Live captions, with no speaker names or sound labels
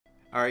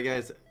Alright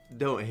guys,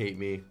 don't hate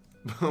me.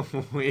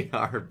 We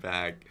are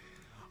back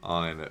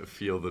on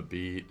Feel the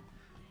Beat.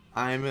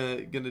 I'm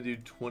gonna do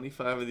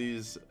 25 of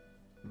these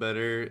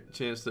better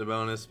chance to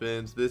bonus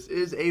spins. This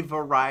is a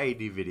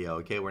variety video,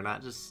 okay? We're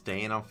not just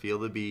staying on Feel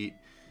the Beat.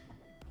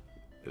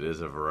 It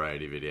is a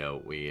variety video.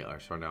 We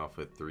are starting off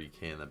with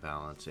 3K in the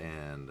balance,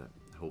 and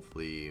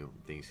hopefully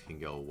things can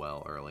go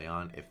well early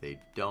on. If they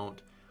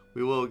don't,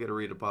 we will get a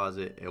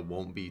redeposit. It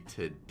won't be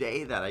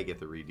today that I get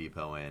the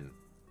redepot in,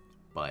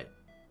 but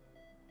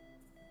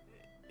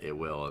it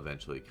will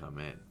eventually come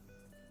in.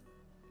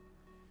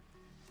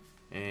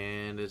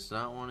 And it's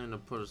not wanting to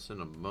put us in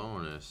a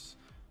bonus.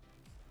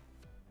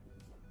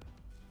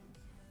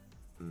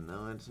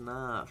 No, it's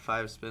not.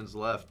 5 spins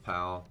left,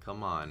 pal.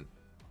 Come on.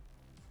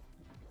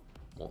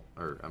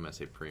 Or I'm gonna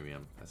say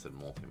premium. I said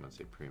multi. I'm gonna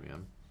say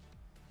premium.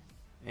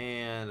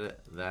 And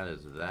that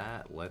is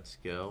that. Let's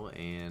go.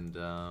 And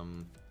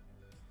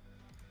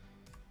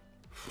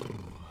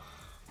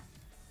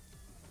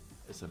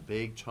it's a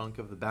big chunk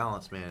of the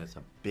balance, man. It's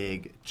a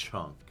big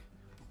chunk.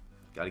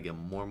 Got to get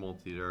more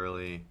multis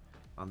early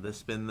on this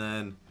spin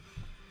then.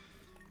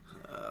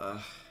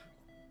 Alright,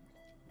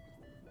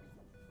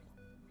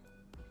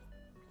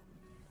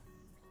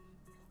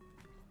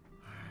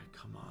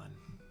 come on.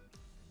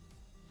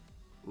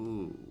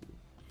 Ooh.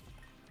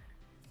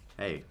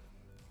 Hey.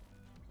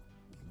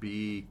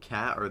 Be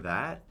cat or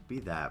that? Be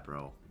that,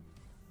 bro.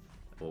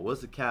 Well,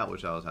 what's the cat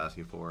which I was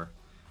asking for?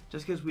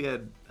 Just because we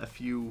had a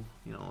few,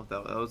 you know,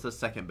 that was the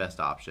second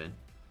best option.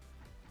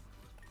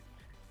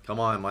 Come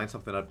on, line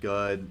something up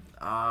good.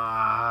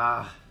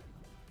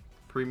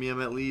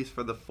 Premium at least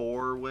for the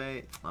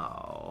 4-way.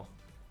 Oh,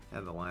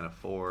 had the line of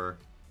 4.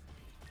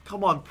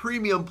 Come on,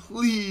 premium,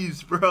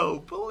 please,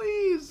 bro.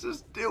 Please,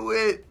 just do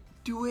it.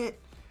 Do it.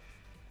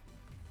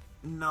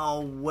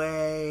 No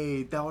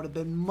way. That would have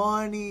been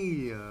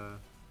money.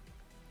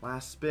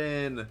 Last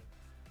spin.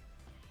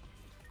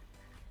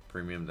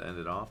 Premium to end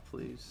it off,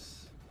 please.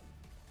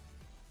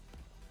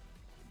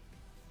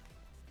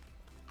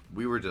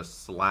 We were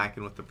just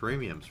slacking with the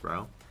premiums,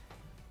 bro.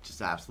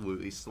 Just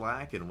absolutely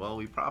slacking. Well,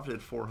 we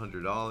profited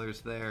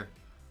 $400 there.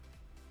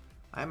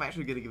 I'm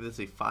actually going to give this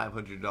a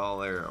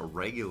 $500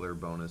 regular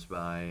bonus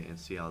buy and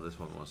see how this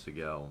one wants to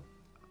go.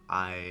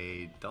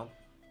 I've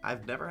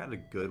never had a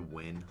good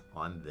win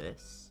on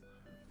this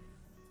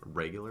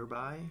regular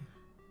buy.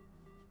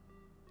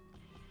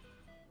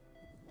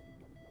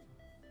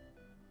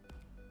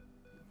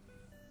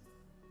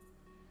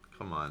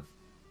 Come on.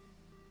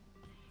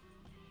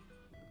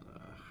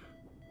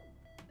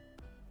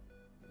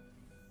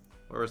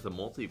 Where's the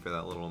multi for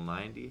that little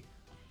 90?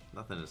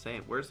 Nothing to say.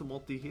 Where's the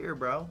multi here,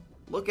 bro?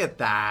 Look at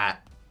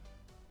that.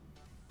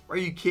 Are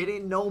you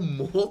kidding? No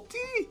multi?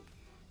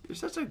 You're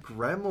such a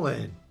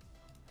gremlin.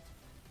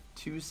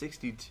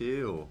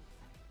 262.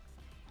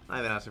 Not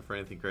even asking for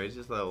anything crazy.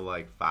 Just a little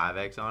like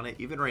 5x on it.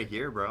 Even right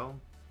here, bro.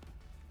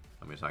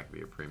 I mean, it's not going to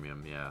be a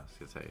premium. Yeah, I was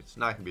going to say. It's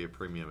not going to be a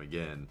premium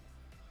again.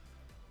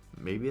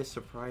 Maybe it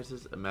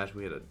surprises. Imagine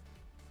we had a...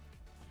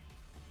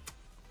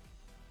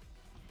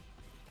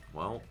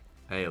 Well...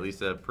 Hey, at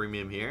least a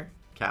premium here.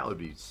 Cat would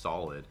be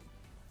solid.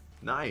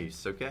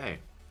 Nice, okay.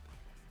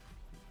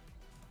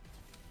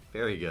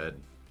 Very good.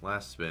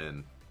 Last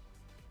spin.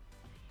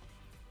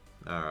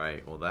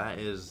 Alright, well that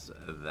is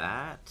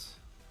that.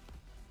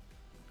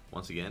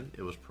 Once again,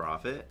 it was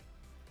profit.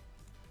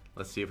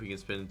 Let's see if we can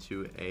spin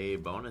into a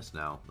bonus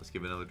now. Let's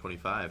give it another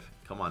 25.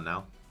 Come on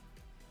now.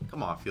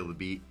 Come on, feel the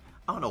beat.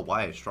 I don't know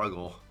why I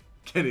struggle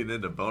getting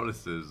into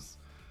bonuses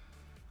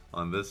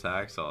on this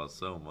hacksaw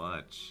so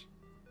much.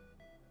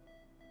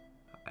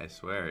 I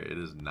swear, it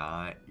is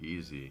not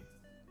easy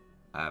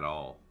at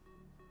all.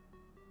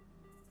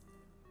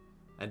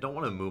 I don't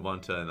want to move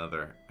on to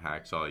another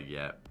hacksaw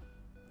yet.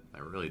 I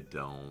really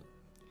don't.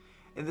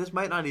 And this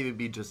might not even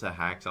be just a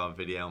hacksaw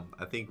video.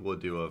 I think we'll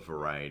do a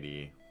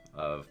variety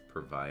of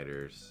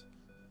providers.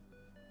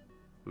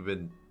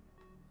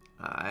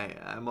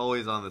 I'm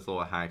always on this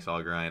little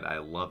hacksaw grind. I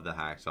love the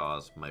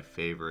hacksaws. My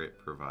favorite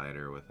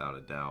provider, without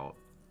a doubt.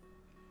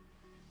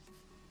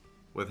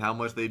 With how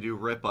much they do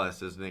rip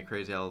us, isn't it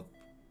crazy how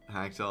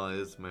hacksaw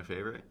is my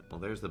favorite? Well,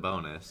 there's the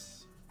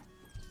bonus.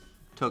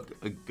 Took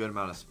a good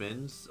amount of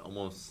spins,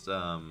 almost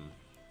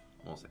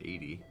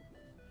 80,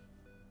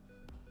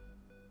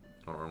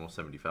 or almost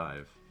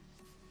 75.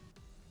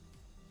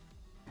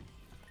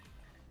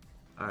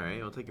 All right,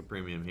 we'll take a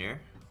premium here.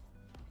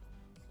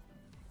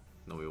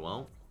 No, we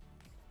won't.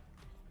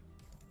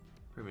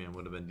 Premium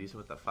would have been decent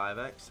with the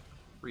 5x.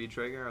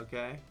 Re-trigger,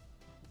 okay.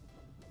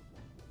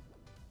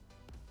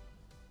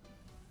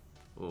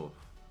 Ooh.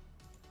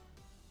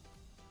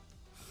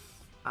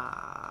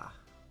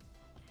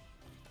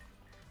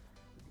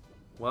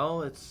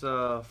 Well, it's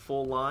a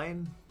full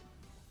line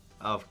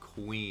of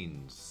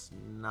queens.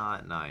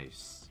 Not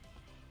nice.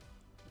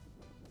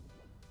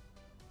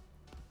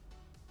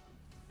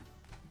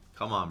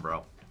 Come on,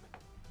 bro.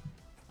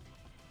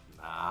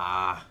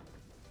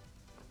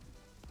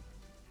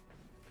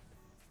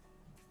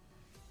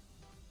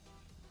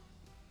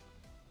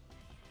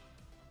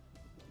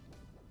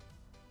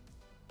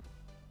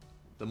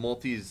 The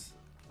multis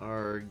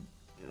are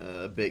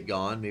a bit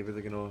gone. Maybe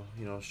they're gonna,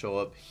 you know, show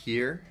up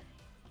here.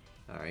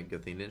 All right,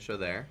 good thing didn't show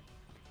there.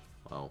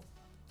 Well,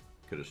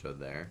 could have showed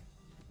there.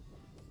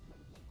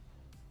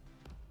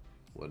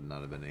 Would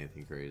not have been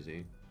anything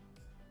crazy.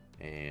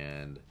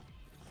 And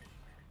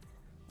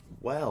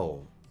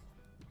well,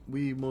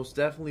 we most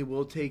definitely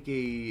will take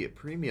a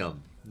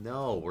premium.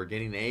 No, we're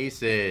getting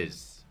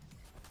aces.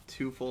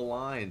 2 full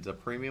lines. A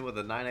premium with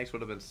a 9x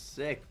would have been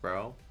sick,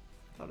 bro.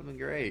 That would have been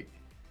great.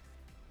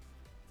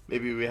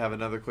 Maybe we have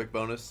another quick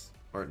bonus.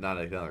 Or not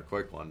another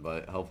quick one,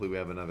 but hopefully we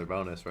have another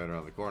bonus right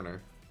around the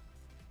corner.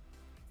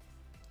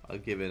 I'll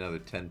give it another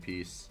 10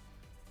 piece.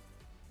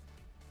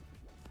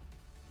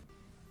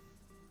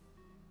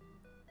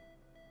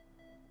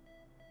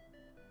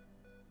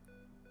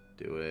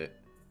 Do it.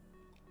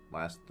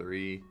 Last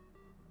 3.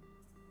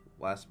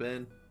 Last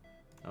spin.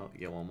 Oh,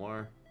 you get one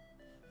more.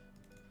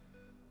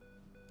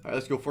 Alright,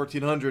 let's go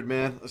 1400,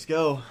 man. Let's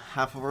go.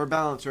 Half of our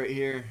balance right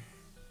here.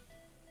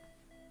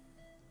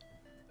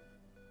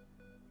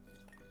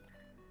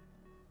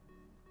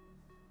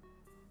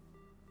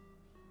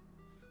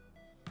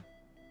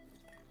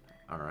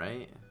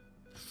 Alright.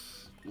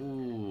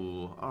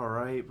 Ooh,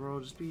 alright, bro.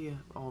 Just be,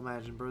 oh,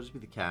 imagine, bro. Just be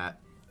the cat.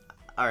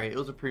 Alright, it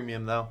was a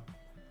premium, though.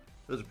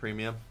 It was a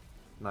premium.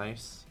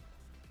 Nice.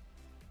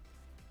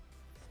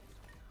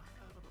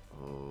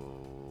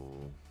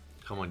 Oh,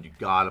 come on, you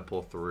gotta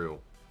pull through.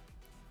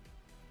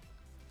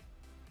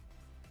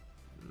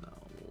 No,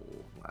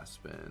 last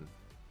spin.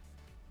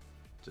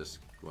 Just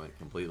went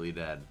completely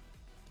dead.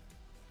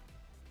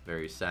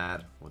 Very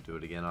sad. We'll do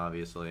it again,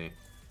 obviously.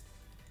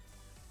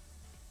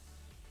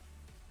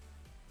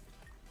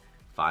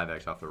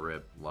 5x off the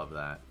rip. Love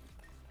that.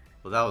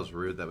 Well, that was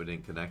rude that we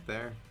didn't connect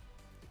there.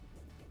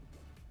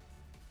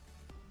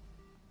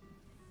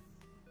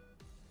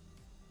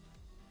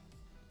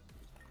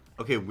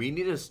 Okay, we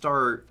need to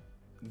start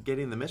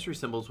getting the mystery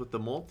symbols with the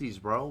multis,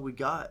 bro. We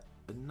got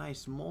a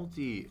nice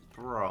multi,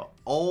 bro.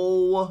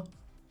 Oh,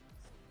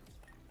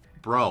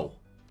 bro.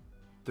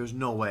 There's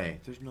no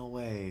way. There's no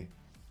way.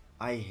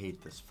 I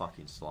hate this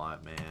fucking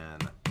slot, man.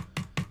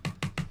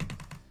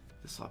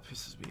 This slot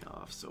pisses me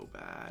off so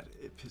bad.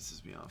 It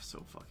pisses me off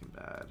so fucking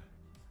bad.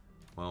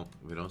 Well,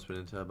 if we don't spin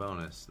into a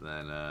bonus,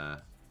 then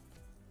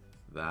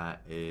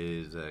that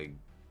is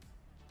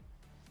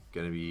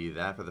gonna be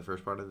that for the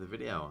first part of the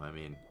video. I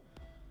mean,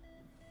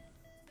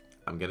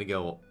 I'm gonna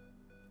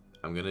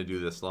do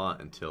this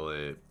slot until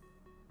it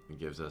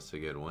gives us a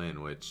good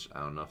win, which I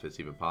don't know if it's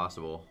even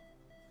possible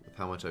with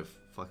how much I've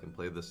fucking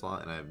played this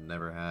slot, and I've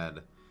never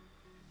had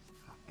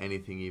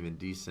anything even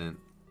decent.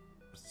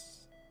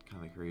 It's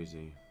kind of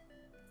crazy.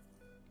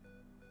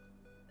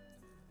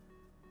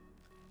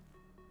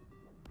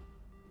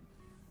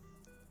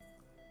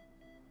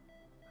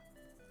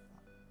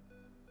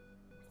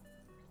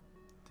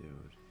 Dude,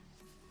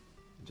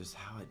 just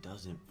how it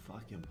doesn't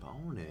fucking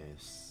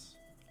bonus.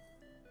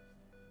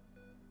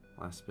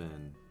 Last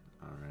spin.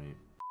 Alright.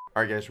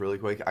 Alright guys, really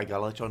quick, I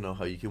gotta let y'all know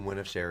how you can win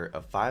a share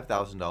of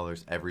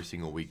 $5,000 every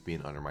single week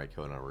being under my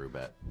code on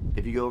Roobet.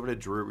 If you go over to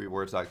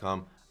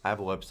drewrewards.com, I have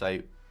a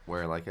website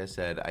where, like I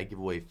said, I give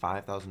away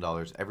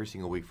 $5,000 every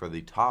single week for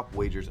the top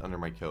wagers under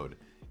my code.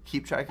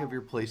 Keep track of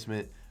your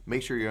placement,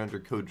 make sure you're under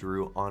code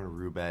Drew on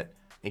Roobet,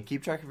 and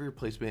keep track of your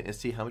placement and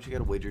see how much you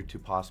gotta wager to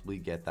possibly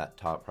get that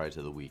top prize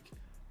of the week.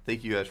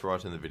 Thank you guys for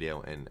watching the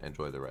video and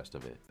enjoy the rest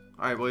of it.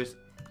 Alright boys,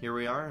 here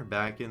we are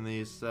back in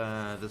this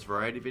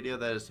variety video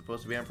that is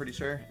supposed to be, I'm pretty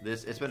sure.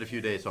 It's been a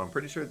few days, so I'm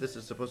pretty sure this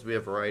is supposed to be a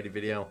variety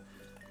video.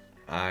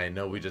 I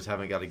know we just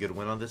haven't got a good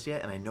win on this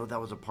yet, and I know that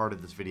was a part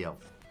of this video.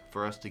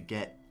 For us to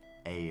get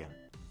a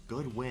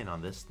good win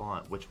on this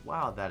slot, which,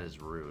 wow, that is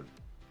rude.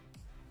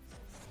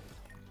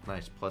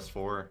 Nice,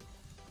 +4.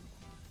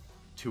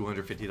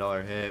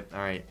 $250 hit.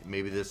 Alright,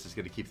 maybe this is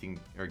going to keep things,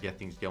 or get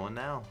things going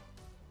now.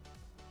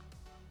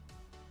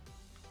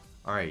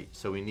 Alright,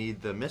 so we need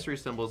the mystery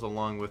symbols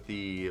along with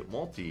the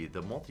multi.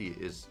 The multi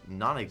is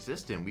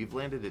non-existent. We've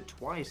landed it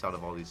twice out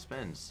of all these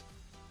spins.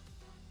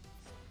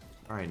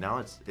 Alright, now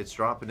it's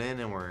dropping in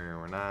and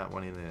we're not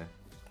wanting to...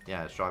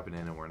 Yeah, it's dropping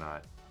in and we're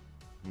not.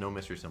 No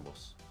mystery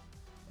symbols.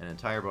 An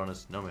entire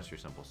bonus, no mystery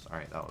symbols.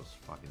 Alright, that was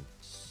fucking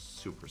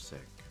super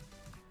sick.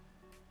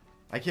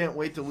 I can't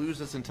wait to lose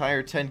this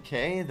entire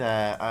 10K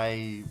that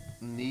I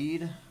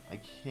need. I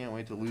can't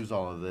wait to lose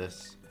all of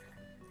this.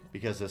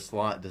 Because this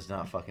slot does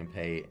not fucking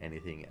pay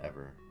anything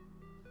ever.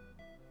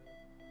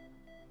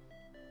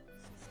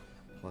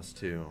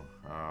 +2.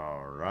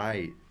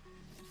 Alright.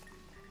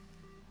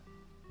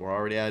 We're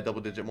already at a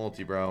double-digit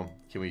multi, bro.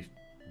 Can we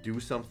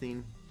do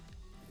something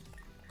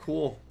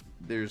cool?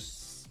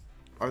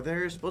 Are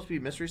there supposed to be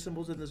mystery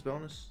symbols in this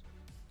bonus?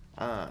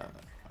 I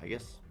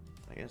guess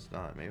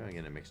not. Maybe I'm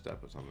getting it mixed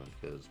up with something,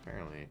 because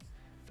apparently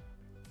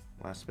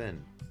last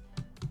spin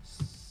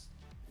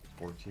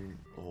 14.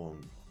 Oh,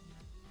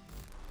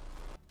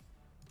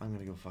 I'm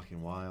gonna go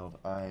fucking wild.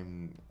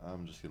 I'm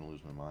just gonna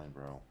lose my mind,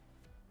 bro.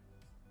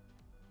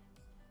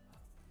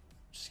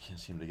 Just can't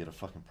seem to get a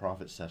fucking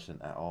profit session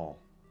at all.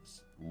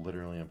 It's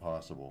literally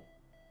impossible.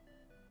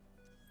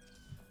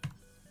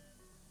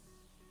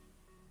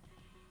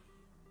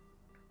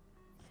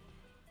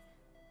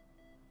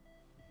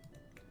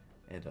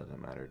 It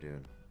doesn't matter,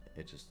 dude.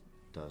 It just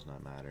does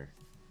not matter.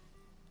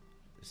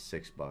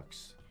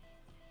 $6.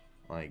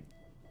 Like,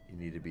 you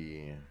need to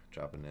be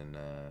dropping in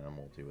a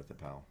multi with a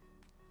pal.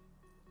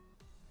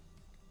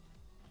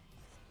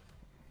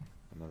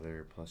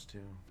 Another +2.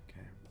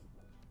 Okay.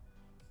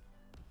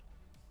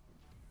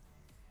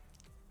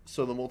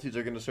 So the multis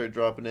are going to start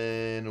dropping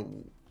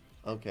in.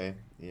 Okay.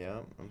 Yeah,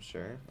 I'm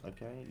sure.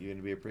 Okay. You going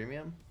to be a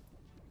premium?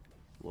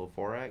 A little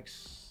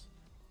 4x.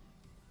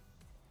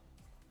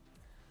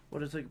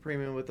 What is like a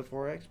premium with the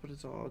 4x? But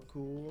it's all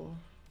cool.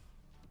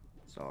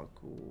 It's all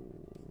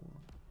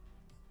cool.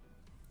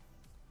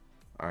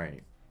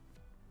 Alright.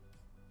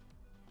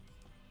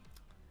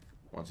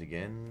 Once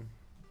again.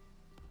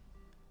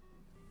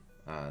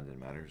 Didn't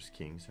matter. Just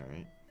kings.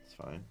 Alright. It's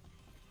fine.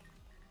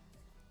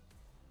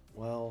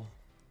 Well.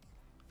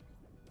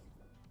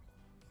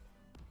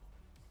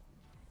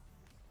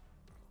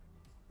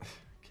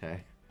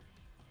 Okay.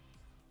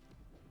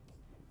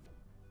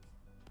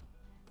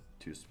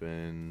 2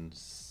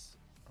 spins.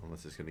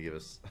 Unless it's going to give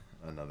us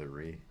another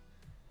re.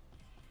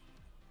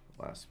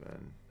 Last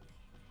spin.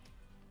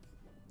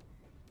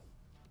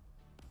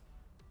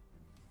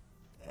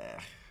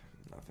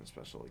 Nothing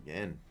special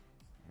again.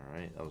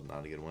 Alright, that was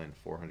not a good win.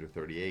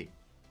 438.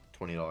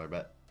 $20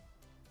 bet.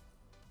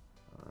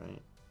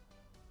 Alright.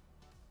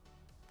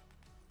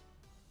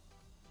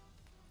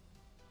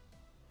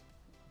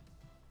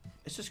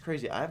 It's just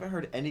crazy. I haven't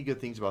heard any good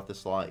things about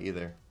this slot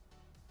either.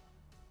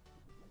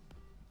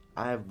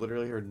 I have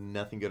literally heard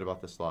nothing good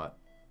about this slot.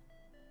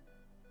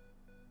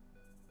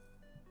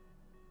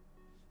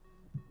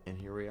 And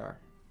here we are.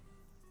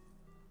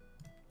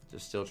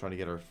 Just still trying to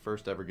get our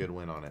first ever good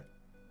win on it.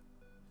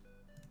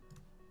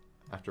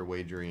 After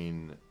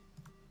wagering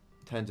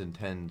tens and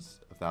tens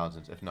of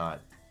thousands, if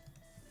not,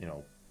 you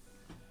know,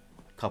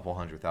 a couple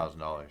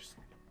 $100,000.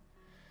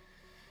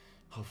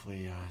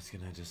 Hopefully it's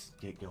going to just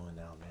get going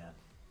now, man.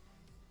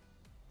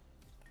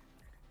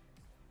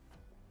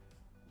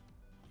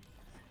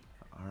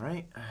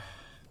 Alright.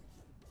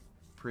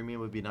 Premium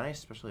would be nice,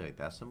 especially like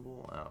that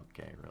symbol.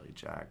 Okay, really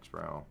jacks,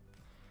 bro.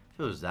 If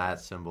it was that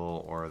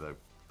symbol or the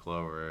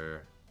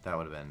clover, that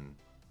would have been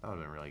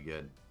really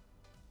good.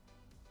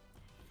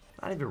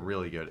 Not even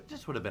really good. It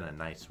just would have been a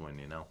nice win,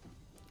 you know.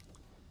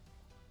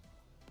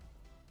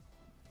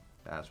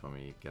 That's when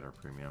we get our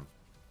premium.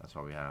 That's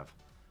what we have.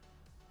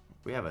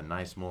 We have a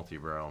nice multi,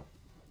 bro.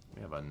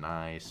 We have a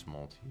nice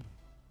multi.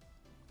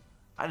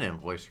 I didn't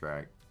voice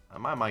crack.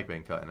 My mic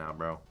been cutting out,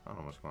 bro. I don't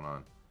know what's going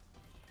on.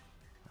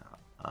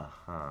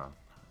 Uh-huh.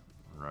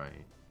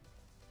 Right.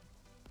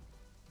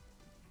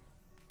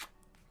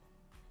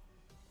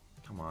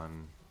 Come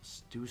on.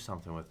 Let's do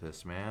something with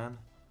this, man.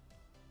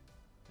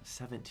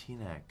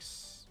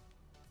 17x.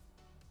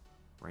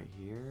 Right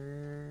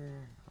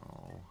here.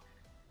 Oh.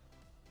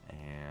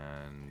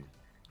 And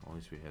at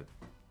least we hit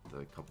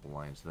the couple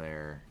lines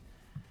there.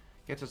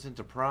 Gets us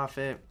into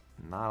profit.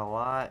 Not a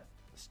lot.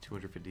 It's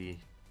 250,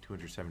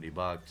 270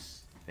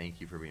 bucks.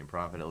 Thank you for being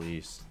profit at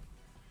least.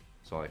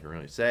 That's all I can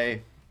really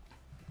say.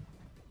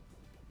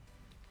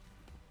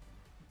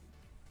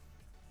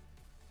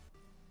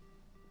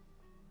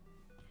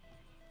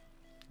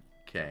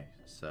 Okay,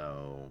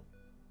 so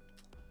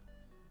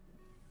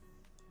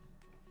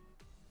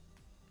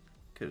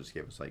could just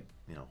give us like,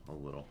 you know, a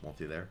little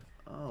multi there.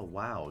 Oh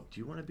wow, do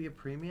you want to be a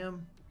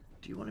premium?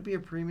 Do you want to be a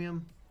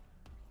premium?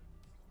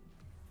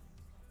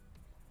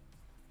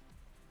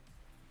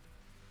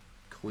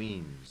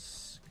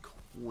 Queens.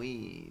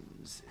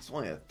 Queens. It's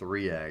only a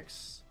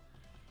 3x.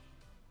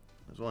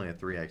 It's only a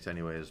 3x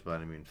anyways, but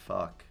I mean,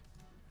 fuck.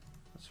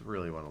 Let's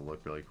really want to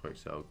look really quick.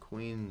 So,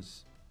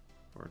 queens.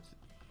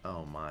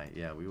 Oh my.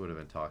 Yeah, we would have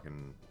been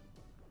talking.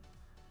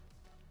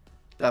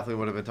 Definitely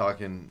would have been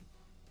talking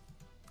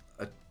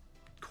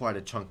quite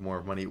a chunk more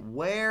of money.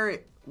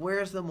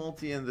 Where's the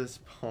multi in this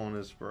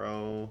bonus,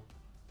 bro?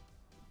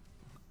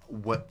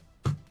 What?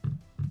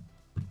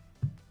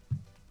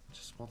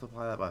 Just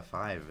multiply that by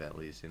 5 at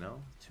least, you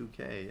know?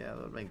 2K, yeah, that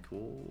would have been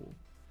cool.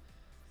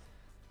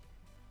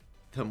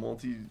 The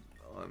multi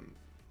on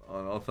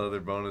all the other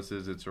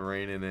bonuses, it's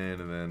raining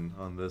in, and then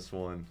on this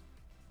one,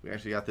 we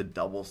actually got the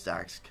double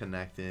stacks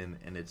connecting,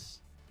 and it's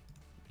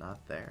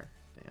not there.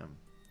 Damn.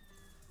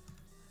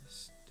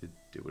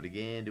 Do it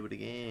again, do it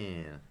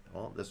again.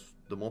 Well,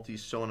 the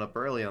multi's showing up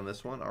early on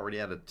this one. Already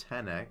at a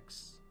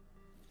 10x.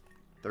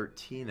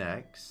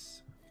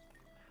 13x.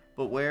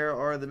 But where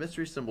are the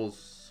mystery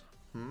symbols?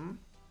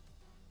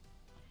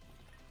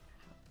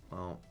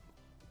 Well,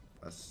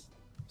 that's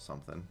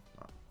something.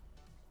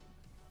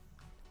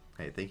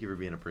 Hey, thank you for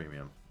being a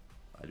premium.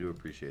 I do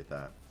appreciate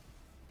that.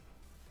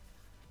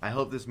 I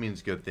hope this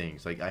means good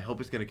things. Like, I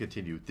hope it's going to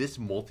continue. This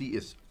multi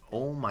is...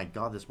 Oh my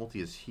god, this multi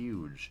is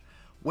huge.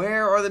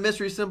 Where are the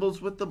mystery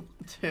symbols with the...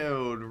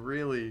 Dude,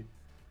 really?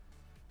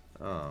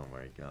 Oh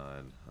my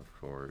god, of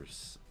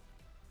course.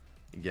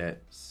 You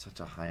get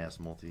such a high-ass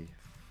multi.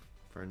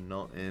 For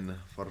nothing,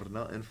 for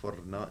nothing, for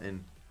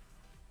nothing.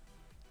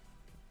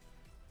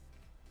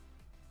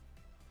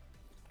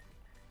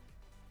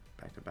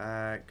 Back to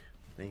back.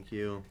 Thank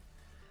you.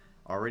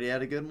 Already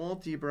had a good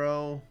multi,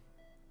 bro.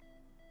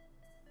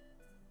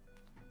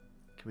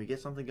 Can we get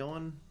something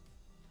going?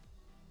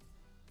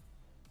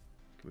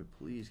 Can we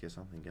please get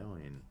something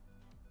going?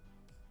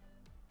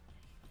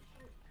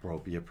 Bro,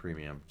 be a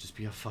premium. Just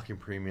be a fucking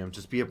premium.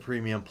 Just be a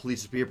premium.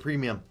 Please just be a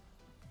premium.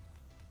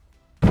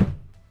 Oh my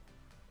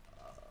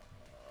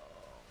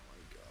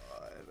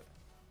god.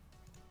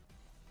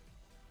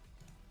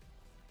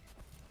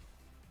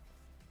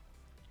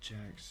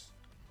 Jacks.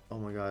 Oh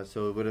my god,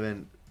 so it would have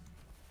been...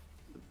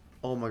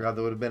 Oh my god,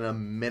 that would have been a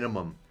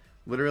minimum.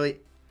 Literally,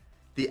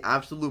 the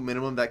absolute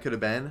minimum that could have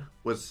been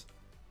was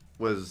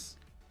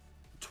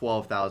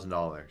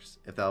 $12,000.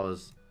 If that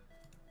was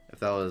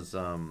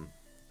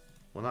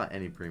well, not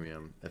any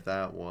premium. If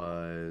it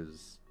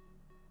was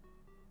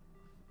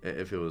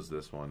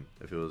this one,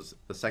 if it was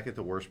the second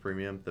to worst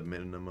premium, the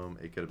minimum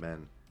it could have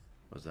been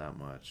was that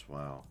much.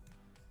 Wow,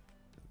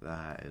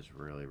 that is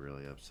really,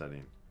 really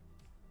upsetting.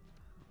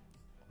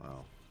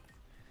 Wow.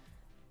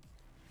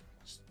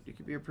 You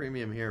could be a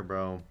premium here,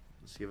 bro.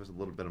 Just give us a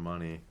little bit of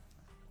money.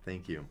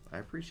 Thank you. I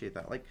appreciate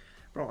that. Like,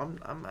 bro,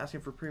 I'm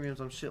asking for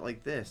premiums on shit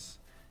like this.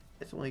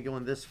 It's only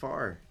going this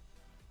far.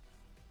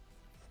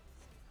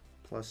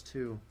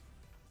 +2.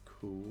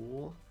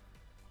 Cool.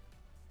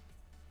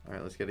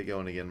 Alright, let's get it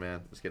going again,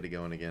 man. Let's get it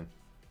going again.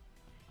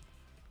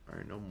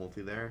 Alright, no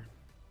multi there.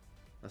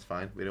 That's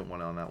fine. We didn't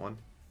want it on that one.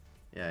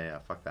 Yeah,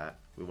 fuck that.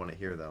 We want it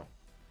here, though.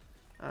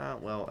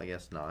 Well, I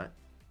guess not.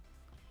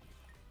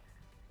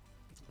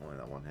 Only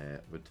that one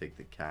hit. Would take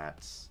the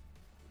cats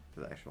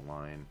for the extra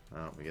line.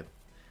 Oh, we get...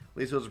 At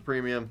least it was a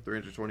premium.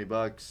 320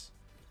 bucks.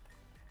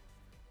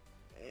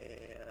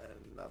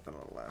 And nothing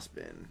on the last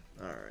spin.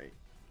 Alright.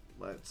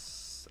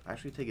 Let's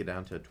actually take it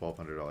down to a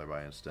 $1,200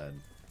 buy instead.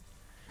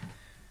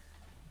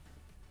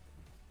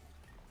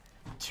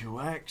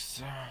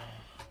 2x.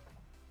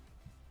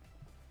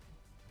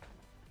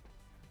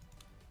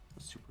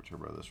 Let's super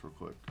turbo this real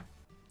quick.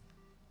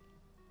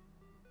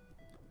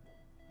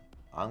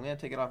 I'm going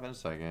to take it off in a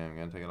second.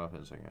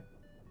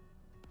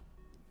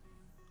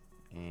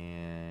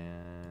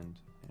 And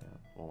yeah,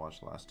 we'll watch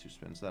the last 2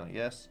 spins then, I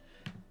guess.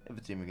 If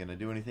it's even going to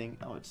do anything.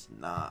 Oh, it's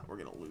not. We're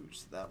going to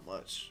lose that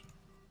much.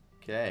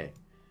 Okay.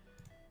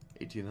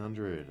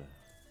 1,800.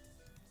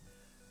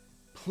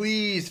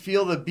 Please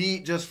feel the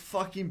beat. Just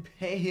fucking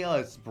pay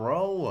us,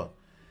 bro.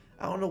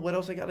 I don't know what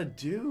else I got to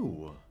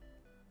do.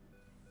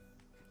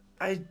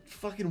 I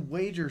fucking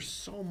wager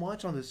so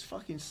much on this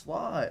fucking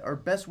slot. Our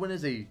best win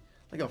is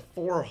like a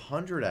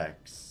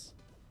 400x.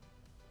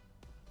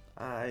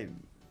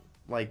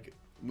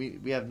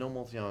 We have no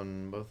multi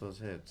on both those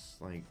hits.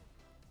 Like,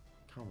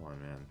 come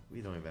on, man.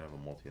 We don't even have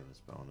a multi on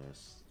this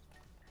bonus.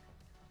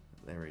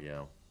 There we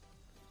go.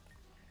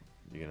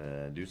 You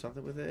gonna do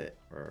something with it,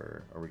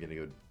 or are we gonna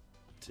go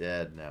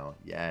dead now?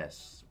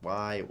 Yes.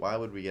 Why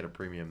would we get a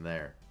premium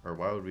there, or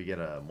why would we get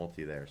a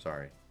multi there?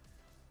 Sorry.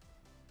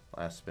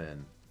 Last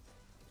spin.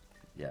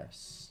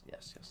 Yes.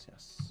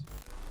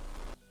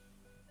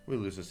 We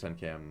lose this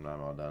 10k, I'm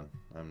all done.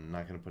 I'm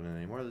not going to put in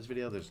any more of this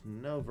video. There's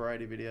no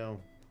variety video.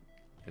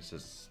 It's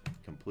just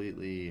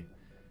completely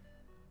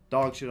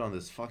dog shit on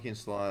this fucking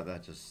slot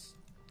that just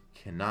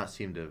cannot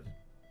seem to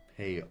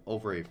pay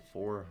over a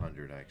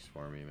 400x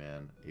for me,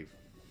 man. A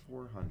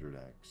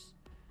 400x.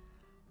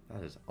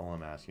 That is all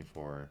I'm asking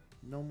for.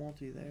 No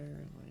multi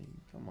there. Like,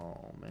 come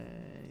on,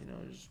 man. You know,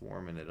 just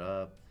warming it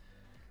up.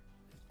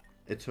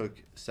 It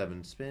took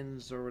 7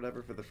 spins or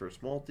whatever for the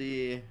first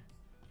multi.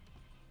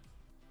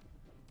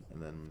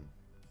 And then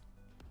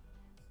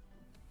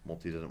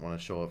multi doesn't want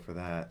to show up for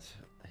that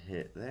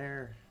hit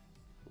there.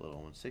 Little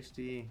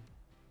 160.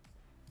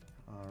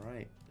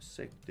 Alright.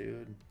 Sick,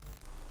 dude.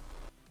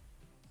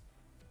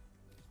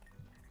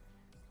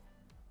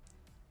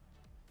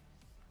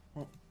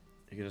 Well,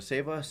 you gonna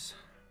save us?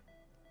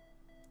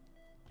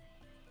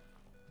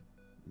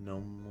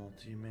 No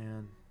multi,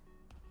 man.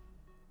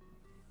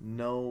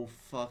 No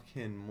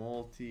fucking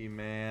multi,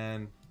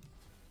 man.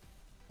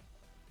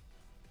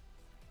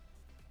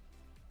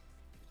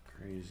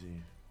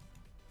 Crazy.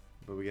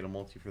 But we get a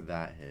multi for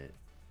that hit.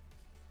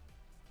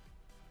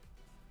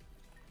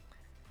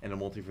 And a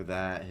multi for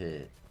that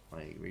hit.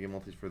 Like, we get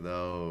multis for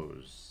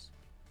those.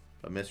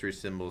 But mystery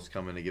symbols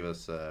come in to give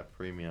us a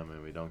premium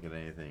and we don't get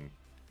anything.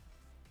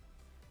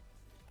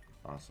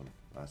 Awesome.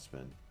 Last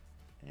spin.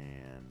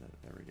 And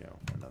there we go.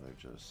 Another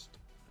just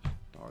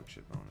dog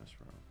shit bonus,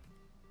 bro.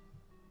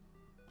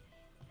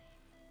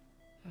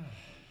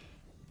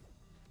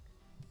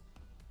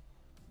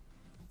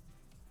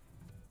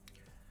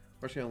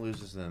 We're just gonna lose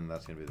this, and then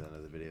that's gonna be the end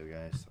of the video,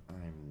 guys.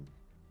 I'm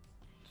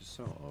just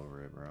so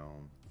over it, bro.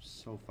 I'm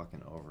so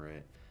fucking over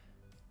it.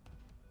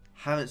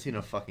 Haven't seen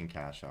a fucking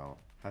cash out.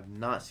 Have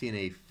not seen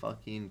a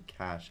fucking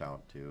cash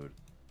out, dude.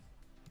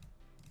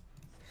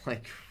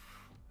 Like,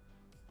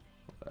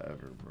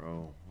 whatever,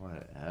 bro.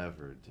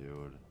 Whatever,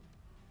 dude.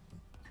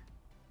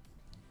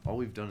 All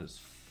we've done is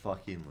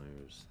fucking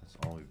lose. That's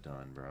all we've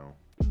done, bro.